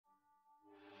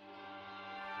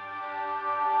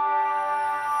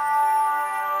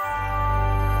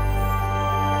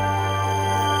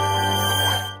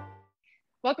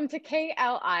Welcome to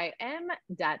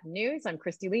KLIM.news. I'm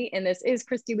Kristi Leigh, and this is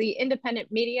Kristi Leigh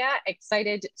Independent Media.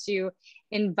 Excited to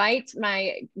invite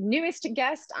my newest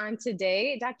guest on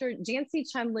today. Dr. Janci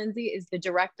Chunn Lindsay is the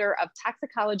Director of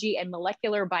Toxicology and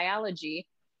Molecular Biology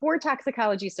for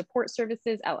Toxicology Support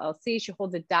Services, LLC. She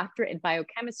holds a doctorate in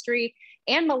biochemistry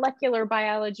and molecular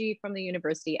biology from the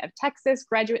University of Texas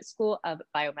Graduate School of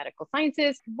Biomedical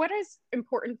Sciences. What is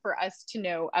important for us to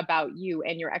know about you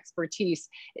and your expertise,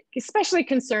 especially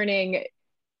concerning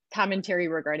commentary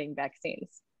regarding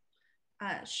vaccines?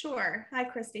 Sure. Hi,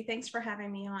 Kristi. Thanks for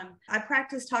having me on. I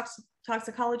practiced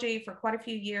toxicology for quite a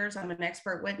few years. I'm an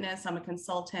expert witness. I'm a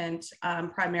consultant,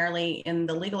 primarily in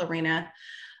the legal arena.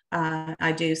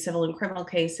 I do civil and criminal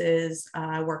cases.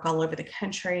 I work all over the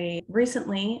country.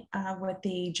 Recently, with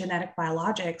the genetic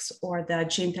biologics or the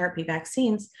gene therapy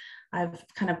vaccines, I've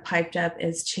kind of piped up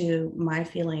as to my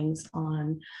feelings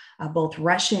on both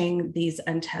rushing these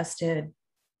untested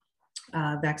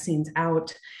vaccines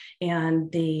out and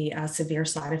the severe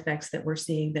side effects that we're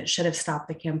seeing that should have stopped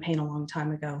the campaign a long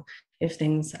time ago if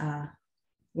things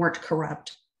weren't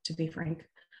corrupt, to be frank.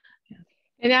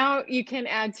 And now you can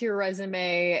add to your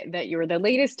resume that you were the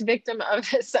latest victim of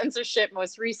censorship,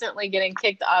 most recently getting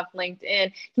kicked off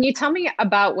LinkedIn. Can you tell me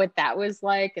about what that was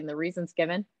like and the reasons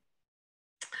given?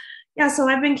 Yeah, so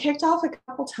I've been kicked off a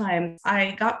couple times.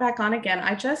 I got back on again.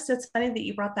 It's funny that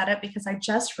you brought that up because I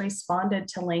just responded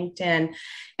to LinkedIn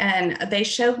and they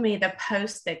showed me the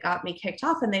posts that got me kicked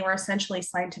off, and they were essentially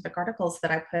scientific articles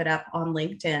that I put up on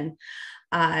LinkedIn.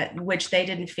 Which they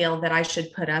didn't feel that I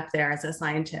should put up there as a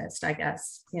scientist. I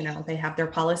guess, you know, they have their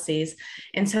policies.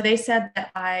 And so they said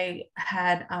that I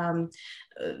had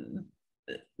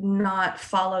not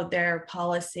followed their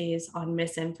policies on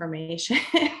misinformation.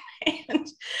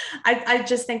 And I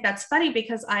just think that's funny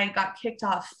because I got kicked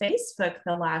off Facebook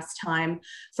the last time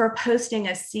for posting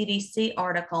a CDC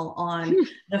article on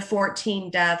the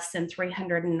 14 deaths and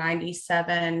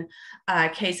 397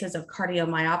 cases of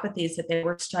cardiomyopathies that they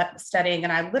were studying.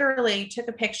 And I literally took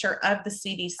a picture of the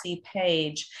CDC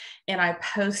page and I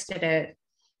posted it.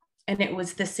 And it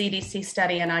was the CDC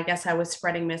study. And I guess I was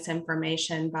spreading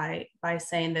misinformation by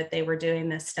saying that they were doing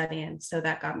this study. And so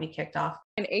that got me kicked off.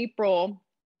 In April,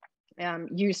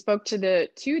 you spoke to the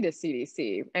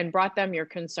CDC and brought them your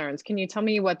concerns. Can you tell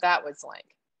me what that was like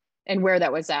and where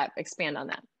that was at? Expand on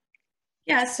that.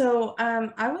 Yeah, so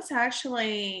I was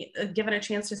actually given a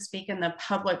chance to speak in the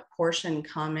public portion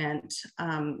comment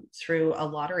through a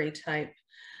lottery type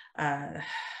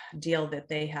deal that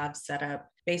they have set up.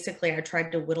 Basically, I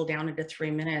tried to whittle down into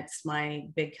 3 minutes my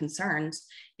big concerns.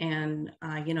 And,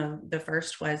 the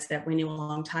first was that we knew a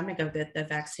long time ago that the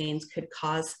vaccines could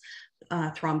cause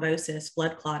thrombosis,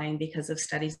 blood clotting, because of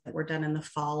studies that were done in the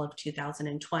fall of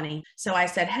 2020. So I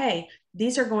said, hey,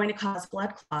 these are going to cause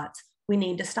blood clots. We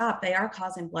need to stop. They are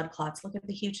causing blood clots. Look at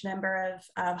the huge number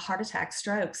of heart attacks,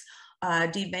 strokes,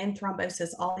 deep vein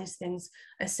thrombosis, all these things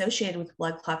associated with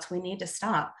blood clots. We need to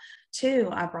stop. 2,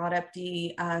 I brought up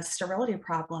the sterility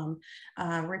problem,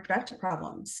 reproductive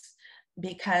problems,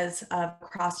 because of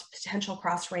potential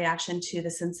cross reaction to the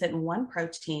syncytin-1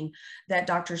 protein that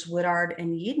Drs. Woodard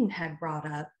and Yeadon had brought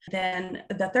up. Then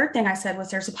the third thing I said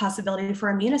was there's a possibility for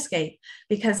immune escape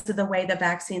because of the way the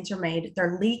vaccines are made.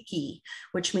 They're leaky,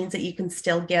 which means that you can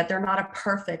still get, they're not a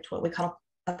perfect, what we call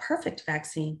a perfect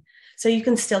vaccine. So you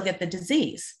can still get the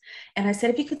disease. And I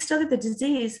said, if you could still get the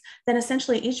disease, then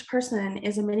essentially each person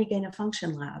is a mini gain of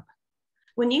function lab.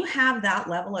 When you have that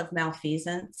level of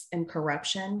malfeasance and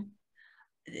corruption,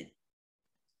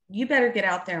 you better get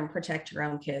out there and protect your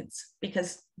own kids,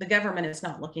 because the government is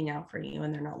not looking out for you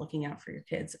and they're not looking out for your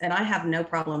kids. And I have no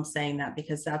problem saying that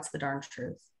because that's the darn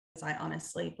truth. I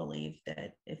honestly believe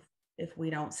that if we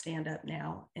don't stand up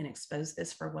now and expose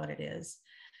this for what it is,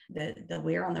 that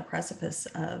we're on the precipice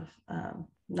of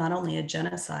not only a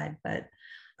genocide, but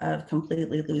of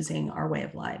completely losing our way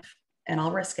of life. And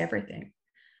I'll risk everything.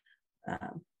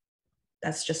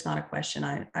 That's just not a question.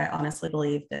 I honestly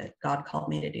believe that God called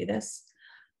me to do this.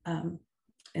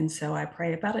 And so I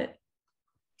pray about it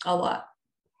a lot.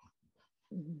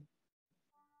 Mm-hmm.